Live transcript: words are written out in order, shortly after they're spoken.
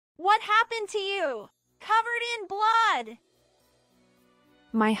What happened to you? Covered in blood.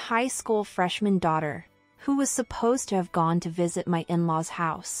 My high school freshman daughter, who was supposed to have gone to visit my in-laws'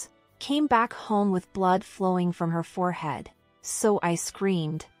 house, came back home with blood flowing from her forehead, so I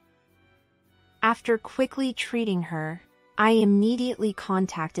screamed. After quickly treating her, I immediately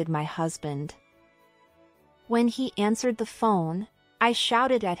contacted my husband. When he answered the phone, I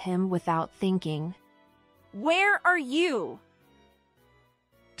shouted at him without thinking. Where are you?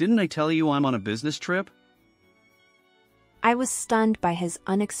 Didn't I tell you I'm on a business trip? I was stunned by his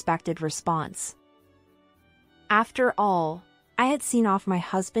unexpected response. After all, I had seen off my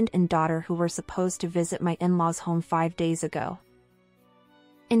husband and daughter who were supposed to visit my in-laws' home 5 days ago.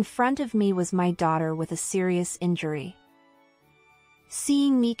 In front of me was my daughter with a serious injury.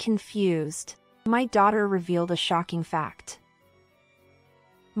 Seeing me confused, my daughter revealed a shocking fact.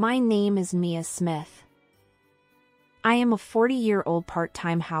 My name is Mia Smith. I am a 40-year-old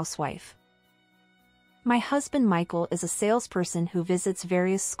part-time housewife. My husband Michael is a salesperson who visits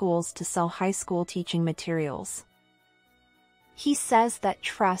various schools to sell high school teaching materials. He says that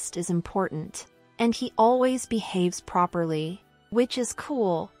trust is important, and he always behaves properly, which is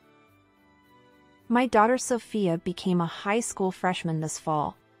cool. My daughter Sophia became a high school freshman this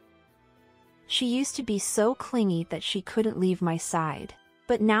fall. She used to be so clingy that she couldn't leave my side,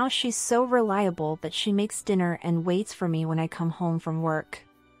 but now she's so reliable that she makes dinner and waits for me when I come home from work.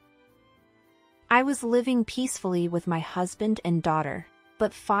 I was living peacefully with my husband and daughter,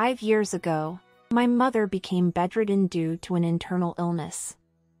 but 5 years ago, my mother became bedridden due to an internal illness.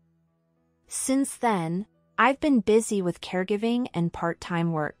 Since then, I've been busy with caregiving and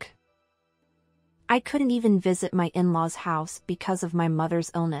part-time work. I couldn't even visit my in-laws' house because of my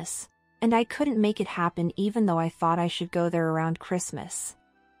mother's illness, and I couldn't make it happen even though I thought I should go there around Christmas.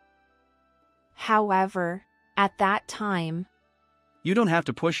 However, at that time, You don't have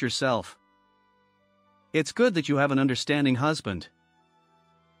to push yourself. It's good that you have an understanding husband.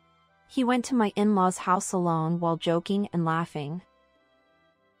 he went to my in-laws' house alone while joking and laughing.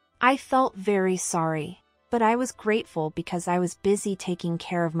 I felt very sorry, but I was grateful because I was busy taking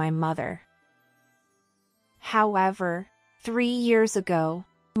care of my mother. However, 3 years ago,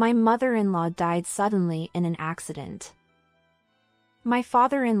 my mother-in-law died suddenly in an accident. My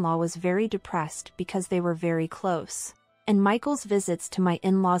father-in-law was very depressed because they were very close, and Michael's visits to my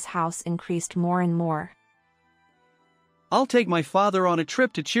in-laws' house increased more and more. I'll take my father on a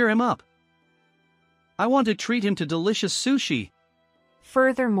trip to cheer him up. I want to treat him to delicious sushi.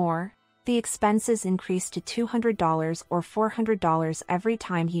 Furthermore, the expenses increased to $200 or $400 every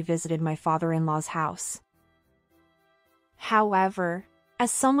time he visited my father-in-law's house. However,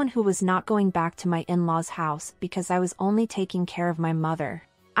 as someone who was not going back to my in-laws' house because I was only taking care of my mother,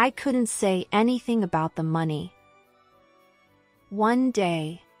 I couldn't say anything about the money. One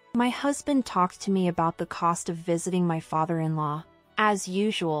day, my husband talked to me about the cost of visiting my father-in-law, as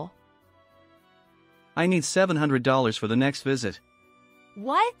usual. I need $700 for the next visit.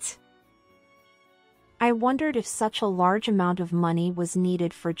 What? I wondered if such a large amount of money was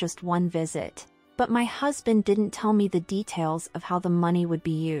needed for just one visit, but my husband didn't tell me the details of how the money would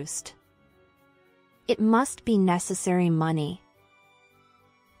be used. It must be necessary money.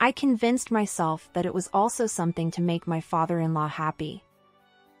 I convinced myself that it was also something to make my father-in-law happy.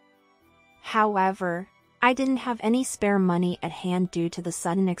 However, I didn't have any spare money at hand due to the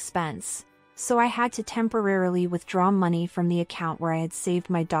sudden expense, so I had to temporarily withdraw money from the account where I had saved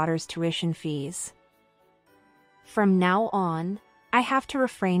my daughter's tuition fees. From now on, I have to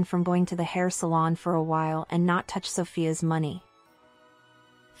refrain from going to the hair salon for a while and not touch Sophia's money.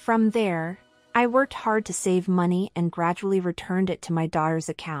 From there, I worked hard to save money and gradually returned it to my daughter's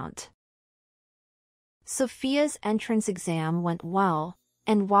account. Sophia's entrance exam went well,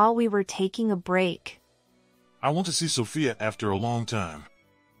 and while we were taking a break, I want to see Sophia after a long time.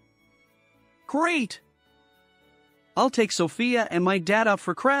 Great! I'll take Sophia and my dad out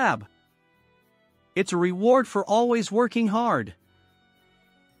for crab. It's a reward for always working hard.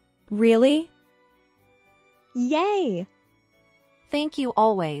 Really? Yay! thank you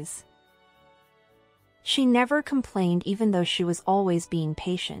always. She never complained even though she was always being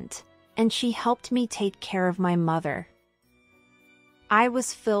patient, and she helped me take care of my mother. I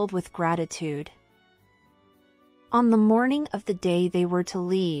was filled with gratitude. On the morning of the day they were to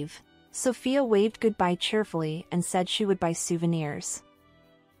leave, Sophia waved goodbye cheerfully and said she would buy souvenirs.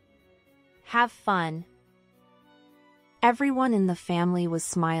 Have fun. Everyone in the family was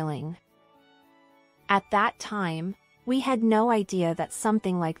smiling. At that time, we had no idea that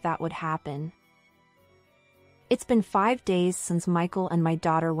something like that would happen. It's been 5 days since Michael and my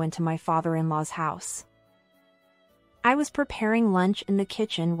daughter went to my father-in-law's house. I was preparing lunch in the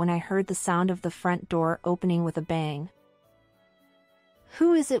kitchen when I heard the sound of the front door opening with a bang.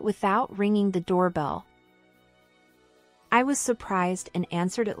 Who is it without ringing the doorbell? I was surprised and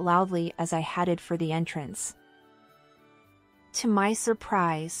answered it loudly as I headed for the entrance. To my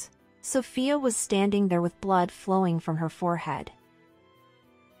surprise, Sophia was standing there with blood flowing from her forehead.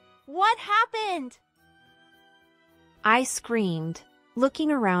 What happened? I screamed,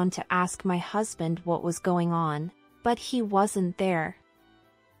 looking around to ask my husband what was going on, but he wasn't there.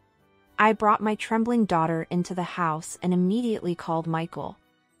 I brought my trembling daughter into the house and immediately called Michael.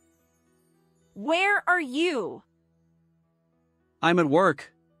 Where are you? I'm at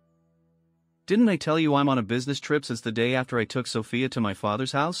work. Didn't I tell you I'm on a business trip since the day after I took Sophia to my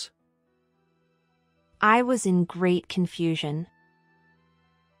father's house? I was in great confusion.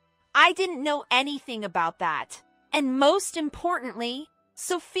 I didn't know anything about that. And most importantly,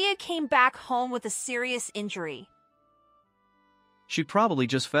 Sophia came back home with a serious injury. She probably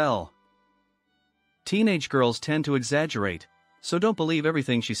just fell. Teenage girls tend to exaggerate, so don't believe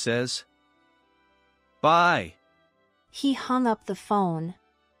everything she says. Bye. He hung up the phone.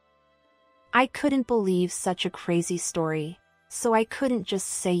 I couldn't believe such a crazy story, so I couldn't just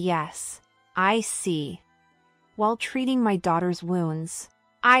say yes, I see. While treating my daughter's wounds,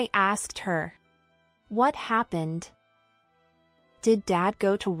 I asked her, what happened? Did Dad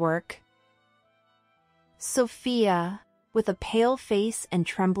go to work? Sophia, with a pale face and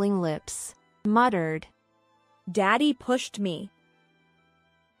trembling lips, muttered, Daddy pushed me.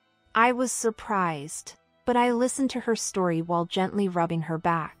 I was surprised, but I listened to her story while gently rubbing her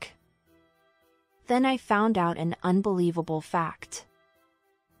back. Then I found out an unbelievable fact.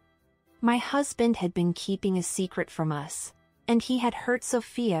 My husband had been keeping a secret from us, and he had hurt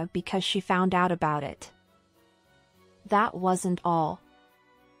Sophia because she found out about it. That wasn't all.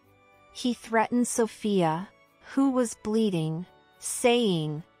 He threatened Sophia, who was bleeding,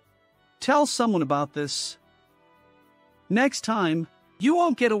 saying, Tell someone about this. Next time, you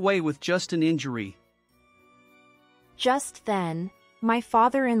won't get away with just an injury. Just then, my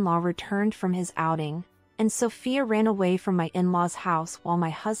father-in-law returned from his outing, and Sophia ran away from my in-laws' house while my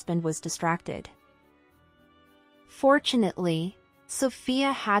husband was distracted. Fortunately,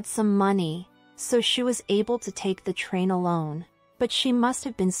 Sophia had some money, so she was able to take the train alone, but she must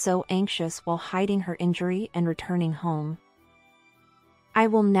have been so anxious while hiding her injury and returning home. I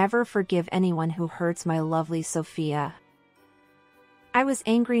will never forgive anyone who hurts my lovely Sophia. I was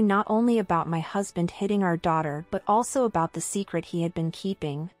angry not only about my husband hitting our daughter but also about the secret he had been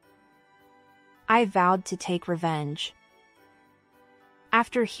keeping. I vowed to take revenge.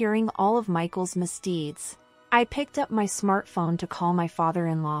 After hearing all of Michael's misdeeds, I picked up my smartphone to call my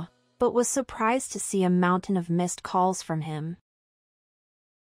father-in-law, but was surprised to see a mountain of missed calls from him.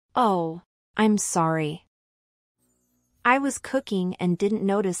 Oh, I'm sorry. I was cooking and didn't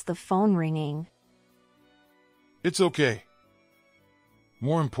notice the phone ringing. It's okay.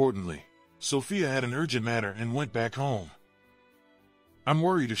 More importantly, Sophia had an urgent matter and went back home. I'm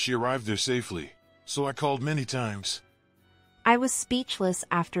worried if she arrived there safely, so I called many times. I was speechless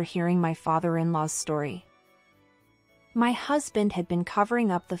after hearing my father-in-law's story. My husband had been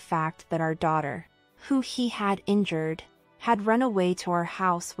covering up the fact that our daughter, who he had injured, had run away to our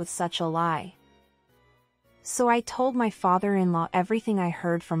house with such a lie. So I told my father-in-law everything I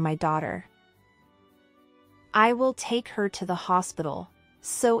heard from my daughter. I will take her to the hospital,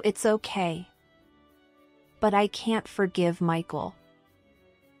 so it's okay. But I can't forgive Michael.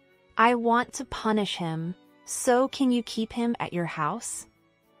 I want to punish him, so can you keep him at your house?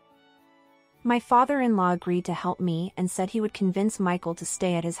 My father-in-law agreed to help me and said he would convince Michael to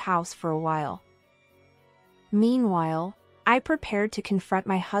stay at his house for a while. Meanwhile, I prepared to confront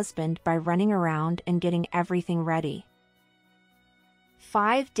my husband by running around and getting everything ready.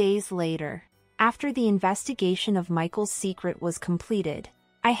 5 days later, after the investigation of Michael's secret was completed,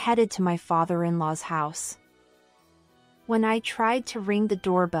 I headed to my father-in-law's house. When I tried to ring the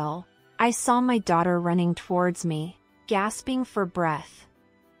doorbell, I saw my daughter running towards me, gasping for breath.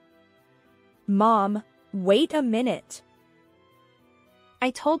 Mom, wait a minute.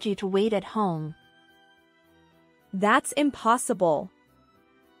 I told you to wait at home. That's impossible.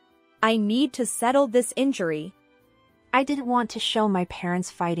 I need to settle this injury. I didn't want to show my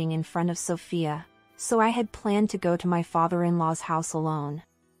parents fighting in front of Sophia, so I had planned to go to my father-in-law's house alone.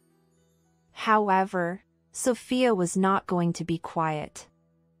 However, Sophia was not going to be quiet.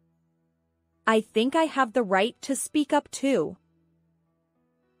 I think I have the right to speak up too.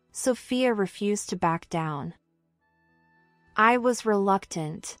 Sophia refused to back down. I was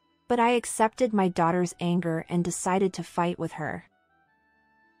reluctant, but I accepted my daughter's anger and decided to fight with her.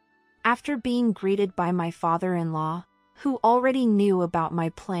 After being greeted by my father-in-law, who already knew about my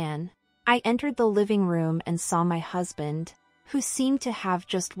plan, I entered the living room and saw my husband, who seemed to have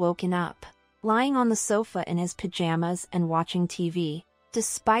just woken up, lying on the sofa in his pajamas and watching TV,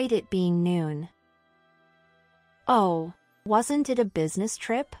 despite it being noon. "Oh, wasn't it a business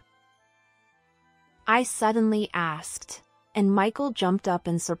trip?" I suddenly asked, and Michael jumped up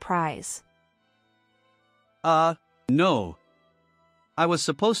in surprise. No. I was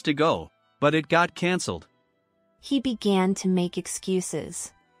supposed to go, but it got cancelled." He began to make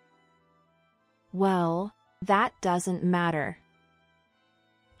excuses. "Well, that doesn't matter.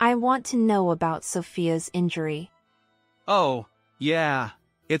 I want to know about Sophia's injury." "Oh, yeah,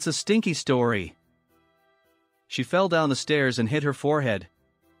 it's a stinky story. She fell down the stairs and hit her forehead."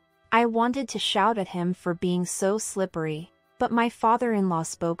 I wanted to shout at him for being so slippery, but my father-in-law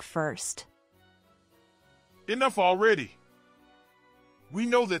spoke first. Enough already. We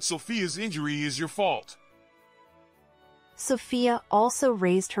know that Sophia's injury is your fault. Sophia also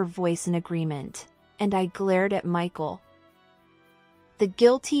raised her voice in agreement, and I glared at Michael. The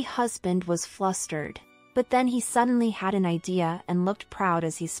guilty husband was flustered, but then he suddenly had an idea and looked proud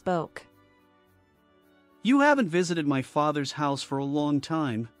as he spoke. "You haven't visited my father's house for a long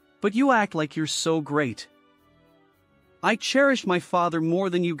time, but you act like you're so great. I cherish my father more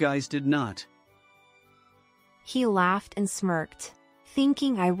than you guys did not." He laughed and smirked,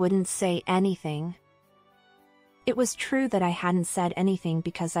 thinking I wouldn't say anything. It was true that I hadn't said anything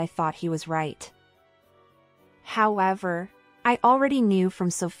because I thought he was right. However, I already knew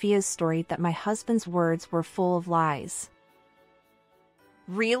from Sophia's story that my husband's words were full of lies.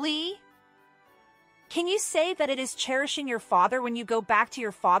 Really? Can you say that it is cherishing your father when you go back to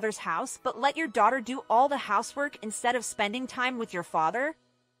your father's house, but let your daughter do all the housework instead of spending time with your father?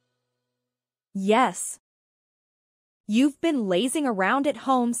 Yes. You've been lazing around at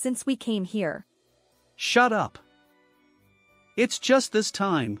home since we came here. Shut up. It's just this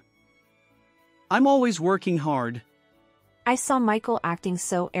time. I'm always working hard. I saw Michael acting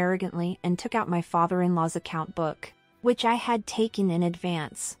so arrogantly and took out my father-in-law's account book, which I had taken in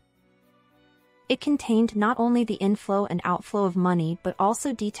advance. It contained not only the inflow and outflow of money but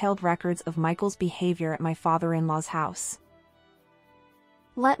also detailed records of Michael's behavior at my father-in-law's house.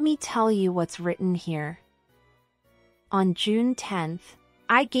 Let me tell you what's written here. On June 10th,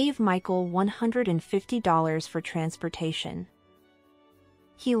 I gave Michael $150 for transportation.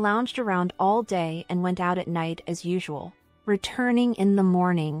 He lounged around all day and went out at night as usual, returning in the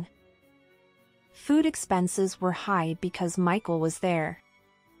morning. Food expenses were high because Michael was there.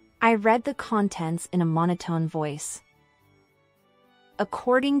 I read the contents in a monotone voice.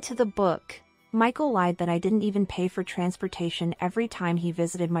 According to the book, Michael lied that I didn't even pay for transportation every time he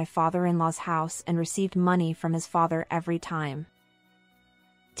visited my father-in-law's house and received money from his father every time.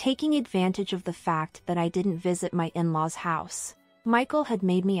 Taking advantage of the fact that I didn't visit my in-laws' house, Michael had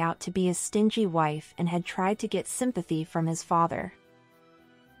made me out to be a stingy wife and had tried to get sympathy from his father.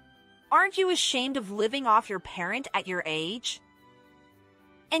 Aren't you ashamed of living off your parent at your age?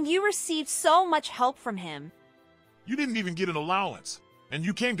 And you received so much help from him. You didn't even get an allowance, and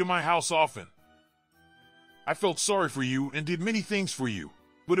you came to my house often. I felt sorry for you and did many things for you,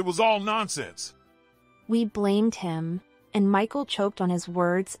 but it was all nonsense. We blamed him, and Michael choked on his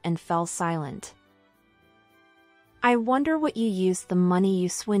words and fell silent. I wonder what you used the money you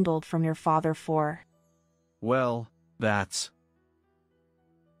swindled from your father for. Well, that's...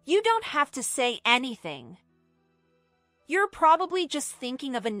 You don't have to say anything. You're probably just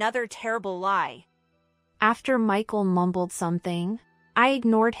thinking of another terrible lie. After Michael mumbled something, I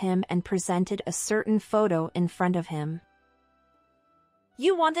ignored him and presented a certain photo in front of him.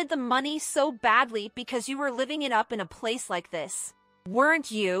 You wanted the money so badly because you were living it up in a place like this,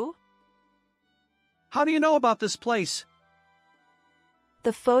 weren't you? How do you know about this place?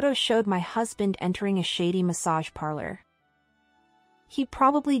 The photo showed my husband entering a shady massage parlor. He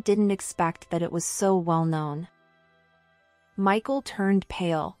probably didn't expect that it was so well known. Michael turned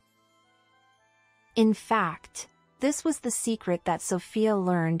pale. In fact, this was the secret that Sophia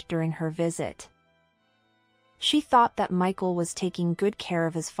learned during her visit. She thought that Michael was taking good care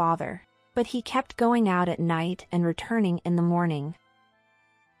of his father, but he kept going out at night and returning in the morning.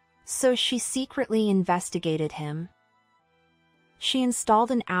 So she secretly investigated him. She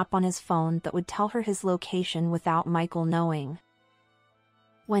installed an app on his phone that would tell her his location without Michael knowing.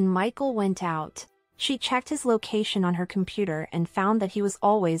 When Michael went out, she checked his location on her computer and found that he was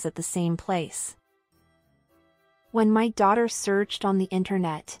always at the same place. When my daughter searched on the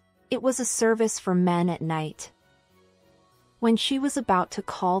internet, it was a service for men at night. When she was about to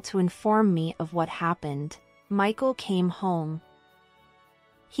call to inform me of what happened, Michael came home.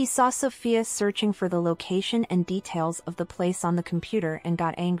 He saw Sophia searching for the location and details of the place on the computer and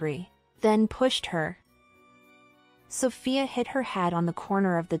got angry, then pushed her. Sophia hit her head on the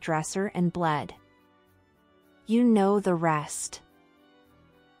corner of the dresser and bled. You know the rest.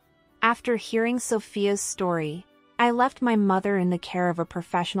 After hearing Sophia's story, I left my mother in the care of a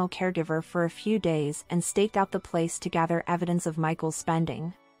professional caregiver for a few days and staked out the place to gather evidence of Michael's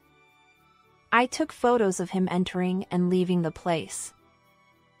spending. I took photos of him entering and leaving the place.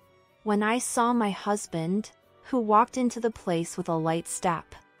 When I saw my husband, who walked into the place with a light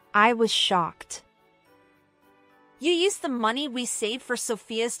step, I was shocked. You used the money we saved for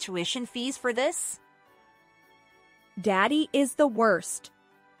Sophia's tuition fees for this? Daddy is the worst.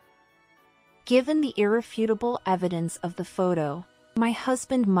 Given the irrefutable evidence of the photo, my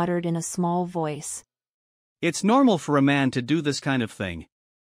husband muttered in a small voice. It's normal for a man to do this kind of thing.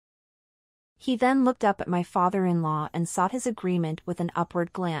 He then looked up at my father-in-law and sought his agreement with an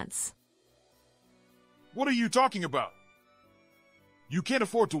upward glance. What are you talking about? You can't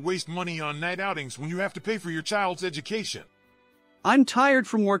afford to waste money on night outings when you have to pay for your child's education. I'm tired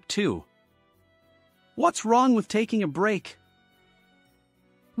from work too. What's wrong with taking a break?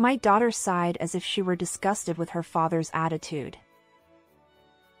 My daughter sighed as if she were disgusted with her father's attitude.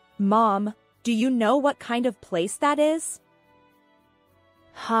 Mom, do you know what kind of place that is?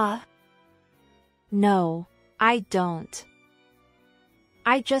 Huh? No, I don't.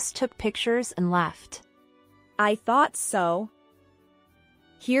 I just took pictures and left. I thought so.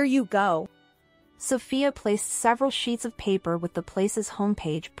 Here you go. Sophia placed several sheets of paper with the place's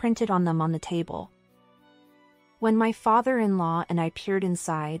homepage printed on them on the table. When my father-in-law and I peered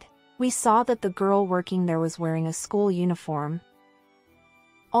inside, we saw that the girl working there was wearing a school uniform.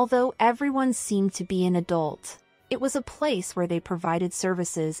 Although everyone seemed to be an adult, it was a place where they provided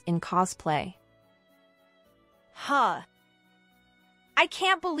services in cosplay. Huh. I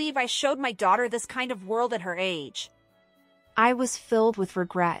can't believe I showed my daughter this kind of world at her age. I was filled with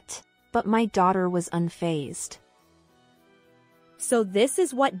regret, but my daughter was unfazed. So this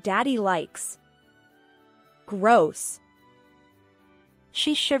is what Daddy likes. Gross.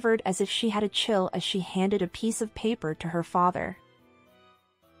 She shivered as if she had a chill as she handed a piece of paper to her father.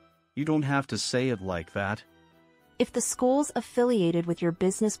 You don't have to say it like that. If the schools affiliated with your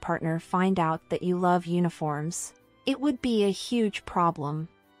business partner find out that you love uniforms, it would be a huge problem.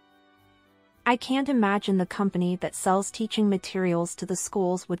 I can't imagine the company that sells teaching materials to the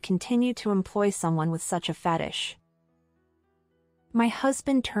schools would continue to employ someone with such a fetish. My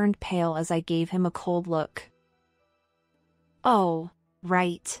husband turned pale as I gave him a cold look. Oh,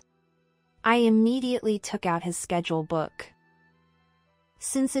 right. I immediately took out his schedule book.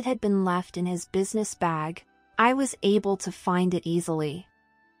 Since it had been left in his business bag, I was able to find it easily.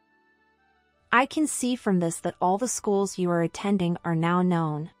 I can see from this that all the schools you are attending are now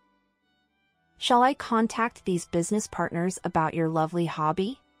known. Shall I contact these business partners about your lovely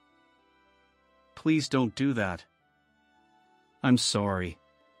hobby? Please don't do that. I'm sorry.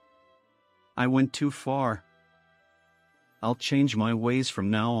 I went too far. I'll change my ways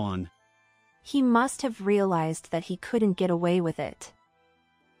from now on. He must have realized that he couldn't get away with it.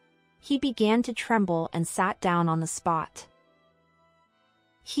 He began to tremble and sat down on the spot.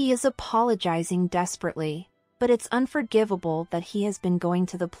 He is apologizing desperately, but it's unforgivable that he has been going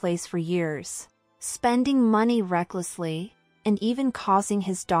to the place for years, spending money recklessly, and even causing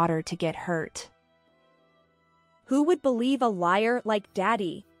his daughter to get hurt. Who would believe a liar like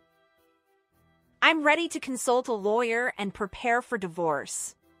Daddy? I'm ready to consult a lawyer and prepare for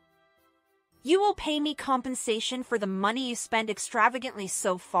divorce. You will pay me compensation for the money you spend extravagantly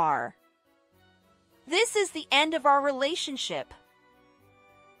so far. This is the end of our relationship.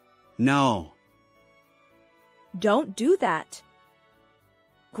 No. Don't do that.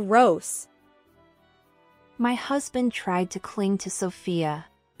 Gross. My husband tried to cling to Sophia,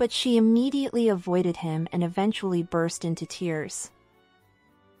 but she immediately avoided him and eventually burst into tears.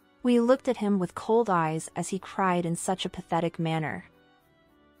 We looked at him with cold eyes as he cried in such a pathetic manner.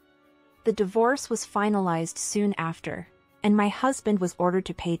 The divorce was finalized soon after, and my husband was ordered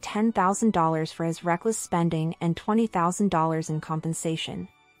to pay $10,000 for his reckless spending and $20,000 in compensation.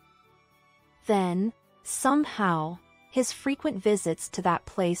 Then, somehow, his frequent visits to that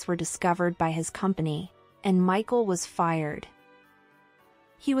place were discovered by his company, and Michael was fired.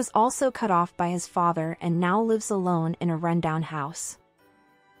 He was also cut off by his father and now lives alone in a rundown house.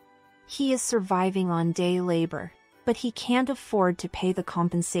 He is surviving on day labor, but he can't afford to pay the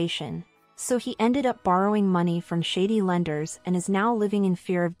compensation, so he ended up borrowing money from shady lenders and is now living in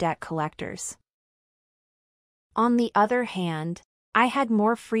fear of debt collectors. On the other hand, I had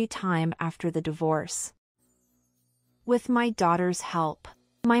more free time after the divorce. With my daughter's help,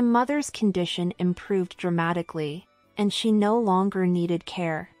 My mother's condition improved dramatically, and she no longer needed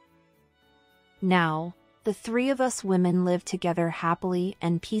care. Now, the three of us women live together happily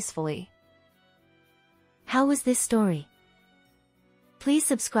and peacefully. How was this story? Please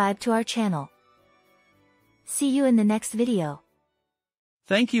subscribe to our channel. See you in the next video.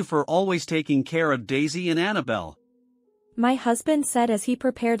 Thank you for always taking care of Daisy and Annabelle. My husband said as he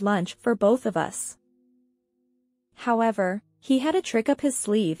prepared lunch for both of us. However, he had a trick up his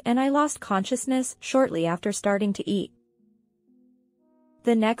sleeve and I lost consciousness shortly after starting to eat.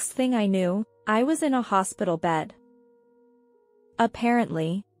 The next thing I knew, I was in a hospital bed.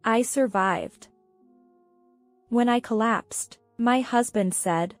 Apparently, I survived. When I collapsed, my husband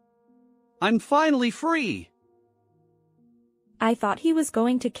said, "I'm finally free." I thought he was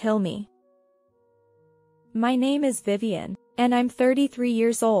going to kill me. My name is Vivian, and I'm 33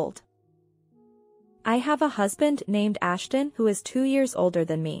 years old. I have a husband named Ashton who is 2 years older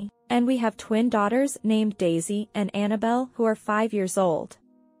than me, and we have twin daughters named Daisy and Annabelle who are 5 years old.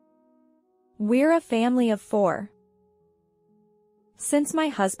 We're a family of 4. Since my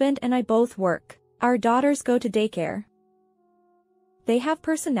husband and I both work, our daughters go to daycare. They have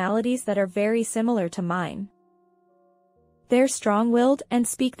personalities that are very similar to mine. They're strong-willed and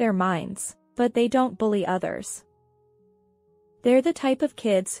speak their minds, but they don't bully others. They're the type of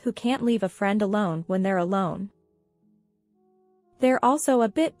kids who can't leave a friend alone when they're alone. They're also a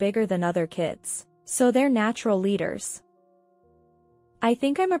bit bigger than other kids, so they're natural leaders. I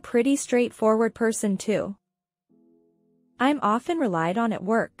think I'm a pretty straightforward person too. I'm often relied on at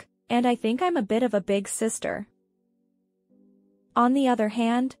work, and I think I'm a bit of a big sister. On the other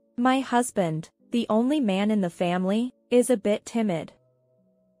hand, my husband, the only man in the family, is a bit timid.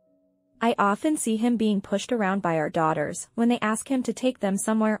 I often see him being pushed around by our daughters when they ask him to take them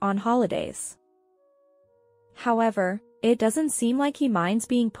somewhere on holidays. However, it doesn't seem like he minds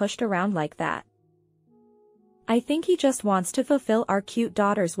being pushed around like that. I think he just wants to fulfill our cute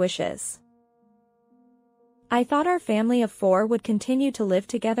daughter's wishes. I thought our family of 4 would continue to live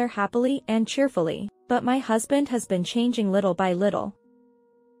together happily and cheerfully, but my husband has been changing little by little.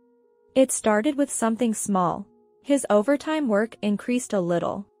 It started with something small. His overtime work increased a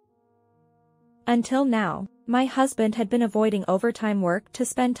little. Until now, my husband had been avoiding overtime work to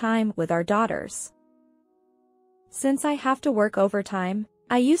spend time with our daughters. Since I have to work overtime,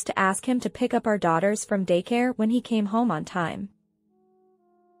 I used to ask him to pick up our daughters from daycare when he came home on time.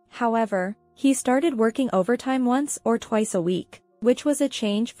 However, he started working overtime once or twice a week, which was a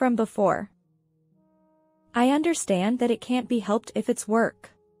change from before. I understand that it can't be helped if it's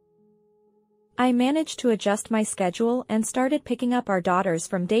work. I managed to adjust my schedule and started picking up our daughters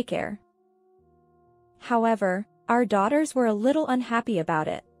from daycare. However, our daughters were a little unhappy about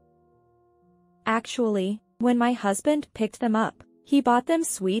it. Actually, when my husband picked them up, he bought them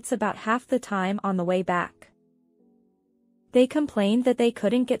sweets about half the time on the way back. They complained that they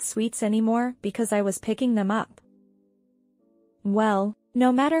couldn't get sweets anymore because I was picking them up. Well,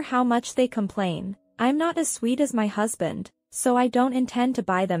 no matter how much they complain, I'm not as sweet as my husband, so I don't intend to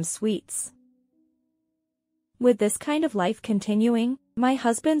buy them sweets. With this kind of life continuing, my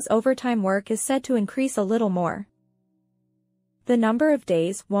husband's overtime work is said to increase a little more. The number of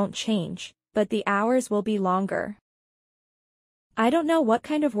days won't change, but the hours will be longer. I don't know what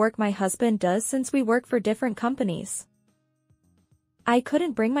kind of work my husband does since we work for different companies. I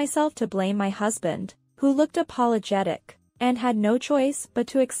couldn't bring myself to blame my husband, who looked apologetic, and had no choice but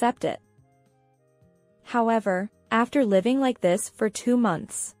to accept it. However, after living like this for 2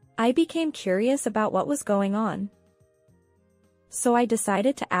 months, I became curious about what was going on. So I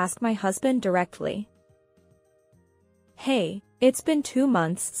decided to ask my husband directly. Hey, it's been 2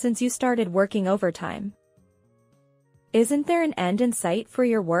 months since you started working overtime. Isn't there an end in sight for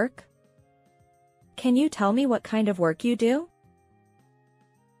your work? Can you tell me what kind of work you do?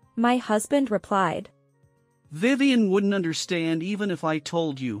 My husband replied, Vivian wouldn't understand even if I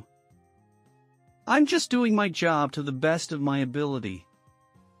told you. I'm just doing my job to the best of my ability.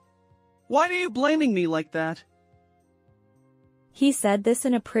 Why are you blaming me like that? He said this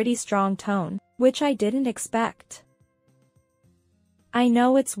in a pretty strong tone, which I didn't expect. I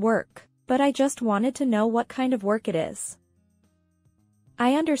know it's work, but I just wanted to know what kind of work it is.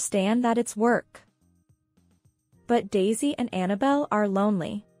 I understand that it's work. But Daisy and Annabelle are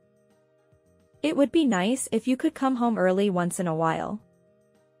lonely. It would be nice if you could come home early once in a while.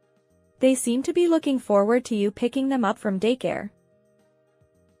 They seem to be looking forward to you picking them up from daycare.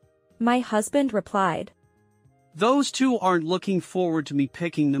 My husband replied, Those 2 aren't looking forward to me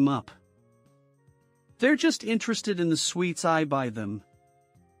picking them up. They're just interested in the sweets I buy them.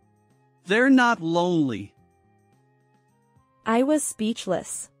 They're not lonely. I was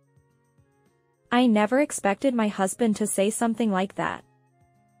speechless. I never expected my husband to say something like that.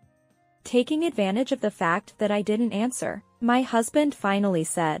 Taking advantage of the fact that I didn't answer, my husband finally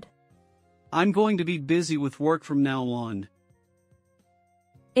said, I'm going to be busy with work from now on.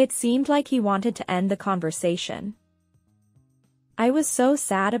 It seemed like he wanted to end the conversation. I was so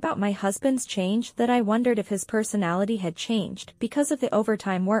sad about my husband's change that I wondered if his personality had changed because of the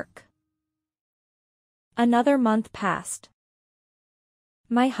overtime work. Another month passed.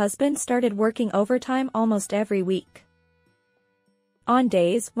 My husband started working overtime almost every week. On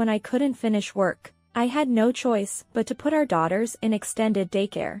days when I couldn't finish work, I had no choice but to put our daughters in extended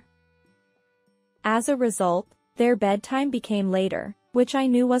daycare. As a result, their bedtime became later, which I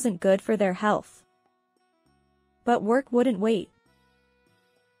knew wasn't good for their health. But work wouldn't wait.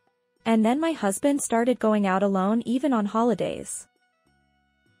 And then my husband started going out alone even on holidays.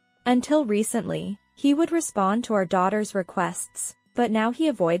 Until recently, he would respond to our daughters' requests, but now he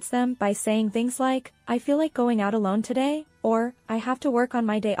avoids them by saying things like, I feel like going out alone today, or, I have to work on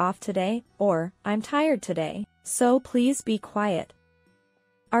my day off today, or, I'm tired today, so please be quiet.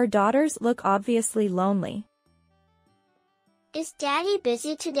 Our daughters look obviously lonely. Is Daddy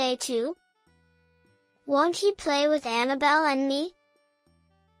busy today too? Won't he play with Annabelle and me?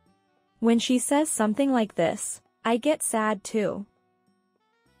 When she says something like this, I get sad too.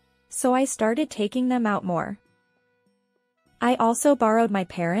 So I started taking them out more. I also borrowed my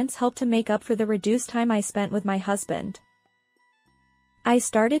parents' help to make up for the reduced time I spent with my husband. I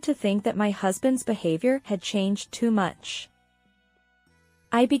started to think that my husband's behavior had changed too much.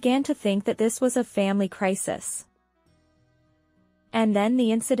 I began to think that this was a family crisis. And then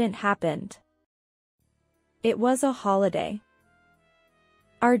the incident happened. It was a holiday.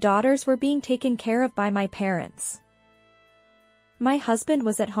 Our daughters were being taken care of by my parents. My husband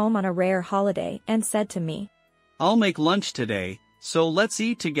was at home on a rare holiday and said to me, I'll make lunch today, so let's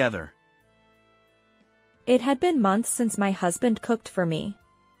eat together. It had been months since my husband cooked for me.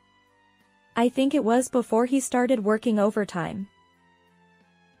 I think it was before he started working overtime.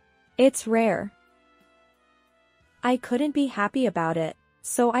 It's rare. I couldn't be happy about it,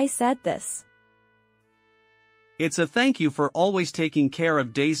 so I said this. It's a thank you for always taking care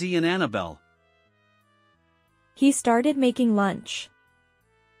of Daisy and Annabelle. He started making lunch.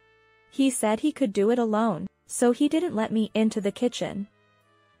 He said he could do it alone, so he didn't let me into the kitchen.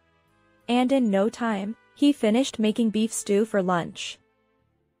 And in no time, he finished making beef stew for lunch.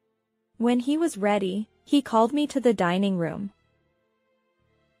 When he was ready, he called me to the dining room.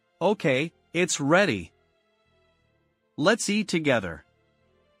 Okay, it's ready. Let's eat together.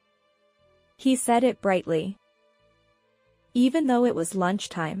 He said it brightly. Even though it was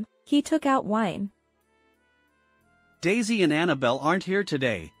lunchtime, he took out wine. Daisy and Annabelle aren't here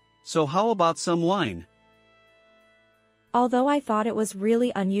today, so how about some wine? Although I thought it was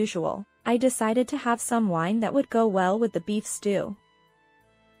really unusual, I decided to have some wine that would go well with the beef stew.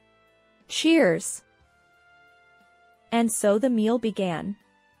 Cheers! And so the meal began.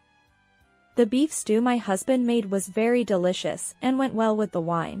 The beef stew my husband made was very delicious and went well with the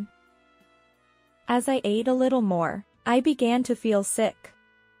wine. As I ate a little more, I began to feel sick.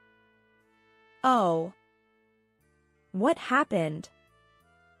 Oh. What happened?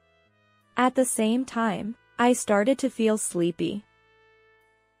 At the same time, I started to feel sleepy.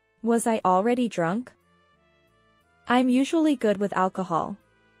 Was I already drunk? I'm usually good with alcohol.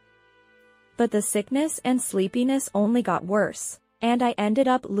 But the sickness and sleepiness only got worse, and I ended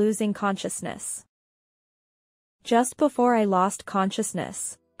up losing consciousness. Just before I lost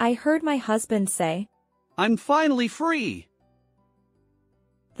consciousness, I heard my husband say, I'm finally free!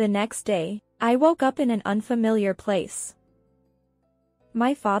 The next day, I woke up in an unfamiliar place.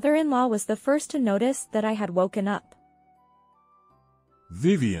 My father-in-law was the first to notice that I had woken up.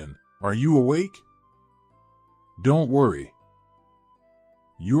 Vivian, are you awake? Don't worry.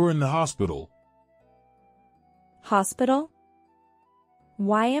 You're in the hospital. Hospital?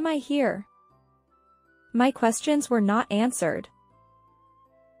 Why am I here? My questions were not answered.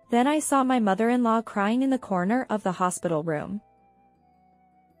 Then I saw my mother-in-law crying in the corner of the hospital room.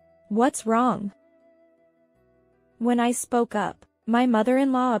 What's wrong? When I spoke up, my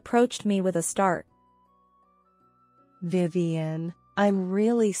mother-in-law approached me with a start. Vivian, I'm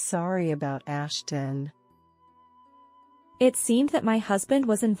really sorry about Ashton. It seemed that my husband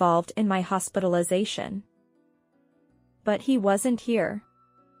was involved in my hospitalization. But he wasn't here.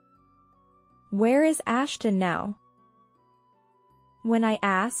 Where is Ashton now? When I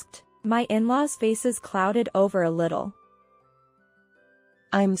asked, my in-laws' faces clouded over a little.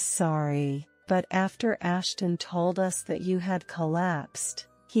 I'm sorry, but after Ashton told us that you had collapsed,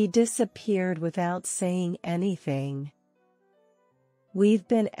 he disappeared without saying anything. We've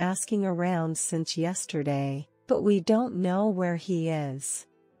been asking around since yesterday, but we don't know where he is.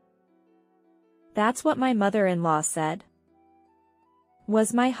 That's what my mother-in-law said.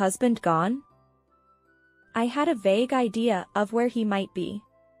 Was my husband gone? I had a vague idea of where he might be.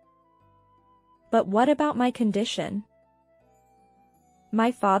 But what about my condition?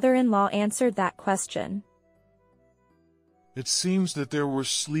 My father-in-law answered that question. It seems that there were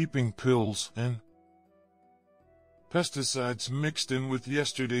sleeping pills and pesticides mixed in with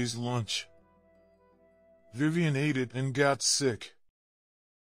yesterday's lunch. Vivian ate it and got sick.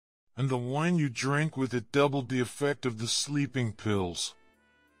 And the wine you drank with it doubled the effect of the sleeping pills.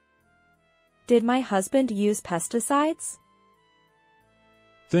 Did my husband use pesticides?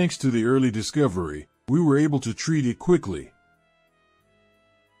 Thanks to the early discovery, we were able to treat it quickly.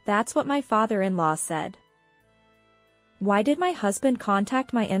 That's what my father-in-law said. Why did my husband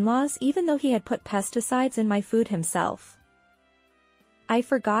contact my in-laws even though he had put pesticides in my food himself? I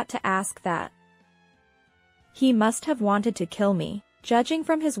forgot to ask that. He must have wanted to kill me, judging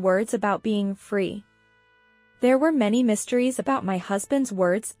from his words about being free. There were many mysteries about my husband's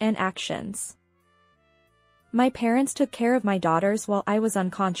words and actions. My parents took care of my daughters while I was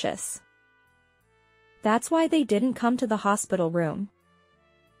unconscious. That's why they didn't come to the hospital room.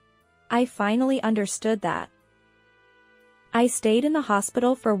 I finally understood that. I stayed in the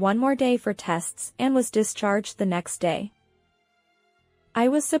hospital for one more day for tests and was discharged the next day. I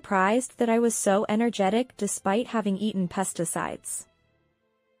was surprised that I was so energetic despite having eaten pesticides.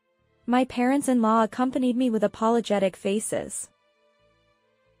 My parents-in-law accompanied me with apologetic faces.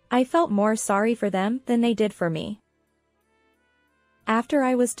 I felt more sorry for them than they did for me. After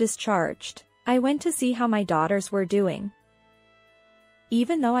I was discharged, I went to see how my daughters were doing.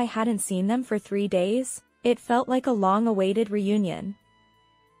 Even though I hadn't seen them for 3 days, it felt like a long-awaited reunion.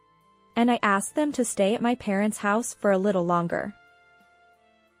 And I asked them to stay at my parents' house for a little longer.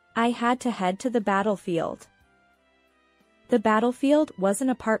 I had to head to the battlefield. The battlefield was an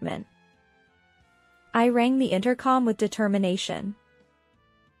apartment. I rang the intercom with determination.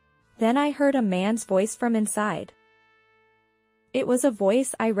 Then I heard a man's voice from inside. It was a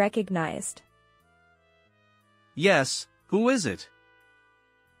voice I recognized. Yes, who is it?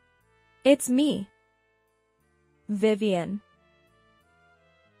 It's me. Vivian.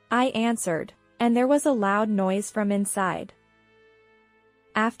 I answered, and there was a loud noise from inside.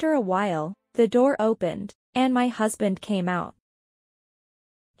 After a while, the door opened, and my husband came out.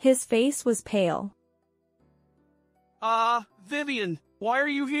 His face was pale. Vivian, why are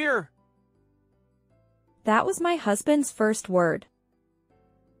you here? That was my husband's first word.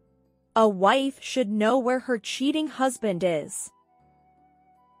 A wife should know where her cheating husband is.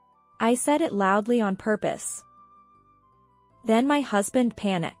 I said it loudly on purpose. Then my husband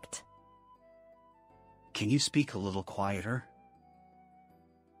panicked. Can you speak a little quieter?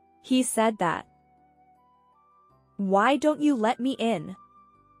 He said that. Why don't you let me in?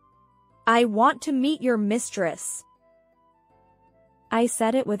 I want to meet your mistress. I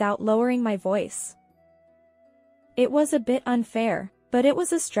said it without lowering my voice. It was a bit unfair, but it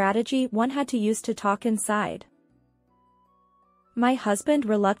was a strategy one had to use to talk inside. My husband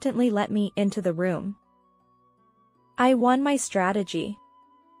reluctantly let me into the room. I won my strategy.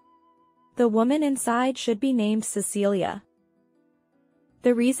 The woman inside should be named Cecilia.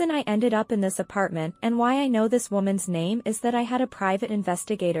 The reason I ended up in this apartment and why I know this woman's name is that I had a private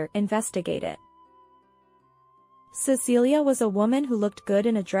investigator investigate it. Cecilia was a woman who looked good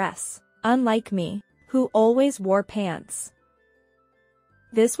in a dress, unlike me, who always wore pants.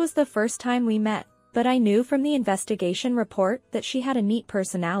 This was the first time we met, but I knew from the investigation report that she had a neat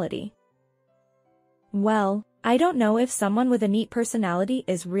personality. Well, I don't know if someone with a neat personality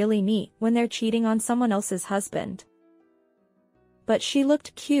is really neat when they're cheating on someone else's husband. But she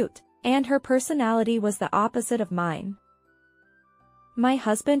looked cute, and her personality was the opposite of mine. My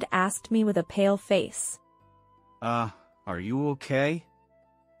husband asked me with a pale face. Are you okay?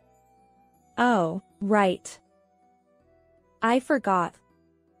 Oh, right. I forgot.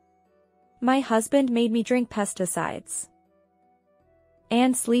 My husband made me drink pesticides.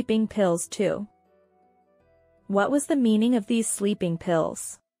 And sleeping pills too. What was the meaning of these sleeping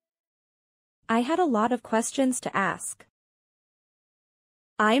pills? I had a lot of questions to ask.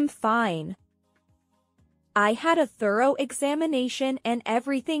 I'm fine. I had a thorough examination and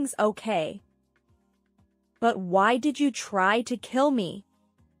everything's okay. But why did you try to kill me?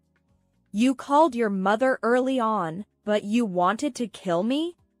 You called your mother early on, but you wanted to kill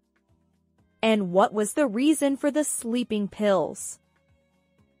me? And what was the reason for the sleeping pills?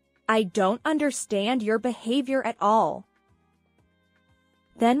 I don't understand your behavior at all.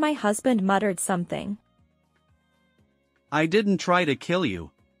 Then my husband muttered something. I didn't try to kill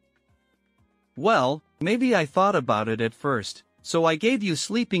you. Well, maybe I thought about it at first, so I gave you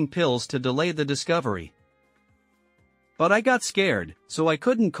sleeping pills to delay the discovery. But I got scared, so I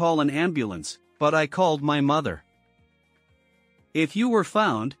couldn't call an ambulance, but I called my mother. If you were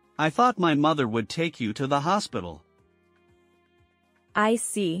found, I thought my mother would take you to the hospital. I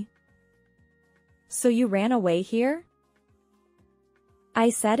see. So you ran away here? I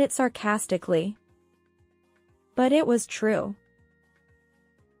said it sarcastically. But it was true.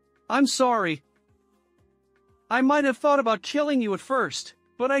 I'm sorry. I might have thought about killing you at first,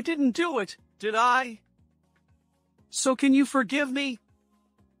 but I didn't do it, did I? So can you forgive me?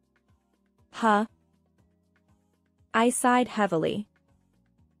 Huh? I sighed heavily.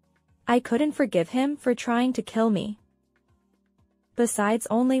 I couldn't forgive him for trying to kill me. Besides,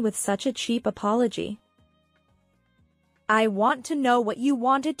 only with such a cheap apology. I want to know what you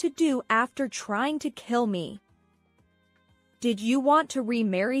wanted to do after trying to kill me. Did you want to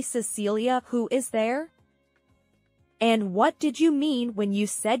remarry Cecilia, who is there? And what did you mean when you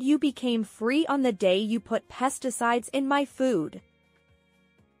said you became free on the day you put pesticides in my food?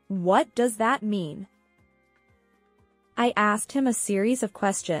 What does that mean? I asked him a series of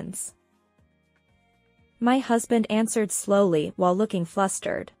questions. My husband answered slowly while looking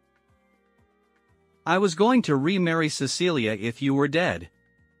flustered. I was going to remarry Cecilia if you were dead.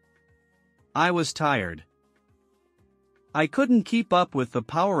 I was tired. I couldn't keep up with the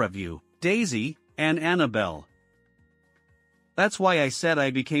power of you, Daisy, and Annabelle. That's why I said I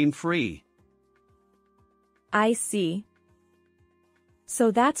became free. I see.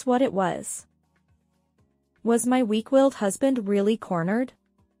 So that's what it was. Was my weak-willed husband really cornered?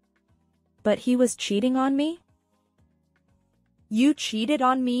 But he was cheating on me? You cheated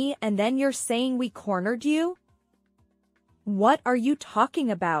on me and then you're saying we cornered you? What are you talking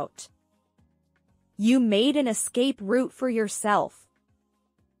about? You made an escape route for yourself.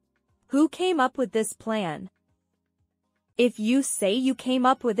 Who came up with this plan? If you say you came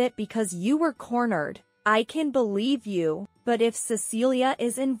up with it because you were cornered, I can believe you, but if Cecilia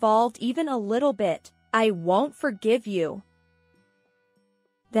is involved even a little bit, I won't forgive you.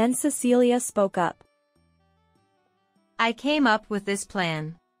 Then Cecilia spoke up. I came up with this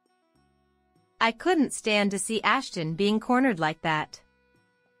plan. I couldn't stand to see Ashton being cornered like that.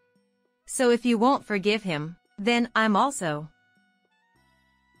 So if you won't forgive him, then I'm also.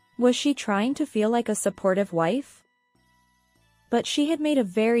 Was she trying to feel like a supportive wife? But she had made a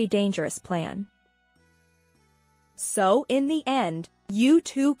very dangerous plan. So in the end, you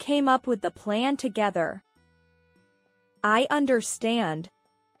two came up with the plan together. I understand.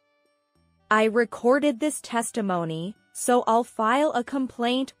 I recorded this testimony, so I'll file a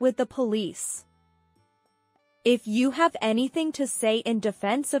complaint with the police. If you have anything to say in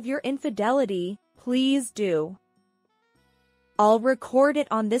defense of your infidelity, please do. I'll record it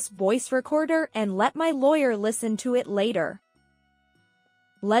on this voice recorder and let my lawyer listen to it later.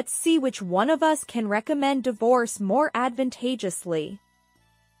 Let's see which one of us can recommend divorce more advantageously.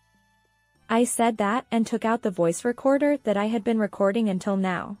 I said that and took out the voice recorder that I had been recording until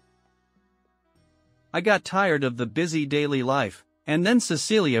now. I got tired of the busy daily life, and then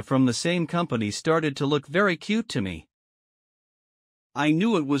Cecilia from the same company started to look very cute to me. I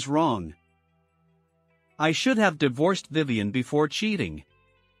knew it was wrong. I should have divorced Vivian before cheating.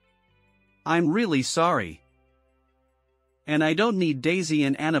 I'm really sorry. And I don't need Daisy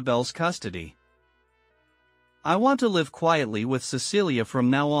and Annabelle's custody. I want to live quietly with Cecilia from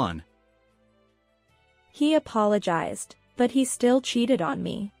now on. He apologized, but he still cheated on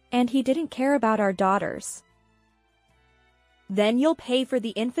me, and he didn't care about our daughters. Then you'll pay for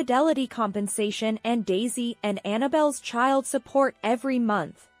the infidelity compensation and Daisy and Annabelle's child support every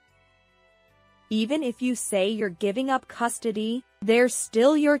month. Even if you say you're giving up custody, they're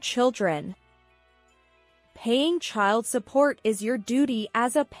still your children. Paying child support is your duty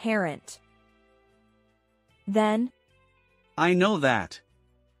as a parent. Then, I know that.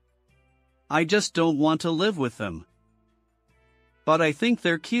 I just don't want to live with them. But I think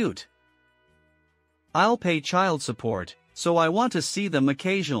they're cute. I'll pay child support, so I want to see them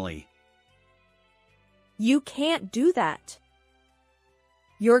occasionally. You can't do that.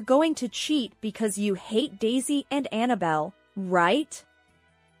 You're going to cheat because you hate Daisy and Annabelle, right?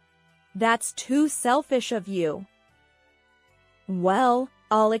 That's too selfish of you. Well,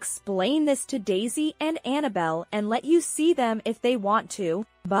 I'll explain this to Daisy and Annabelle and let you see them if they want to,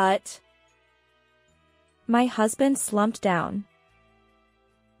 but... My husband slumped down.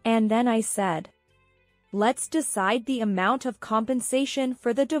 And then I said, let's decide the amount of compensation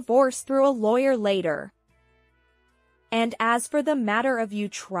for the divorce through a lawyer later. And as for the matter of you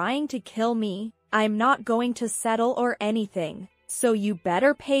trying to kill me, I'm not going to settle or anything, so you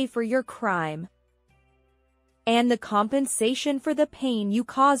better pay for your crime. And the compensation for the pain you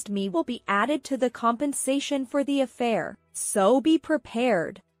caused me will be added to the compensation for the affair, so be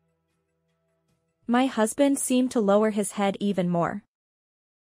prepared. My husband seemed to lower his head even more.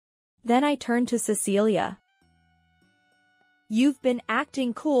 Then I turned to Cecilia. You've been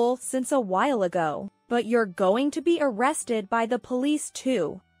acting cool since a while ago, but you're going to be arrested by the police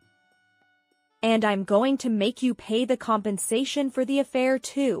too. And I'm going to make you pay the compensation for the affair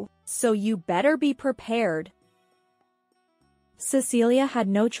too, so you better be prepared. Cecilia had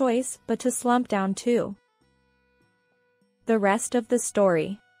no choice but to slump down too. The rest of the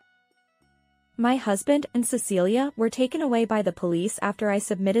story. My husband and Cecilia were taken away by the police after I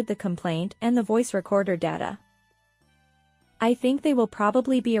submitted the complaint and the voice recorder data. I think they will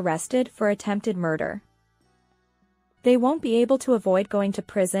probably be arrested for attempted murder. They won't be able to avoid going to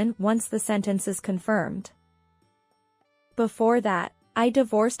prison once the sentence is confirmed. Before that, I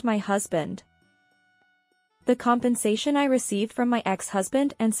divorced my husband. The compensation I received from my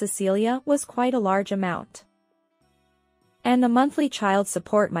ex-husband and Cecilia was quite a large amount. And the monthly child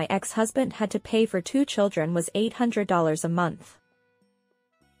support my ex-husband had to pay for 2 children was $800 a month.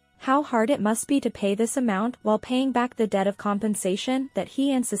 How hard it must be to pay this amount while paying back the debt of compensation that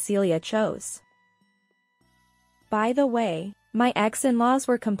he and Cecilia chose. By the way, my ex-in-laws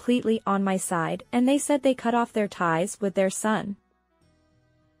were completely on my side and they said they cut off their ties with their son.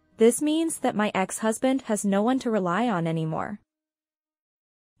 This means that my ex-husband has no one to rely on anymore.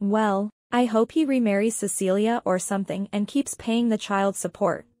 Well, I hope he remarries Cecilia or something and keeps paying the child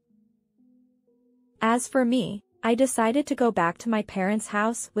support. As for me, I decided to go back to my parents'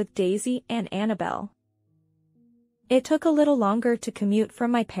 house with Daisy and Annabelle. It took a little longer to commute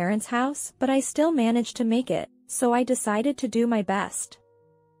from my parents' house, but I still managed to make it, so I decided to do my best.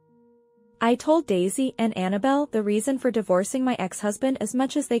 I told Daisy and Annabelle the reason for divorcing my ex-husband as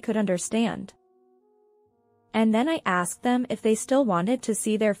much as they could understand. And then I asked them if they still wanted to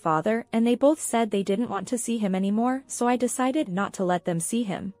see their father, and they both said they didn't want to see him anymore, so I decided not to let them see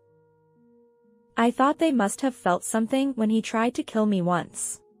him. I thought they must have felt something when he tried to kill me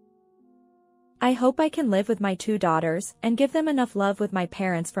once. I hope I can live with my 2 daughters and give them enough love with my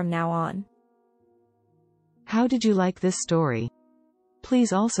parents from now on. How did you like this story?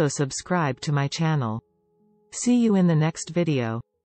 Please also subscribe to my channel. See you in the next video.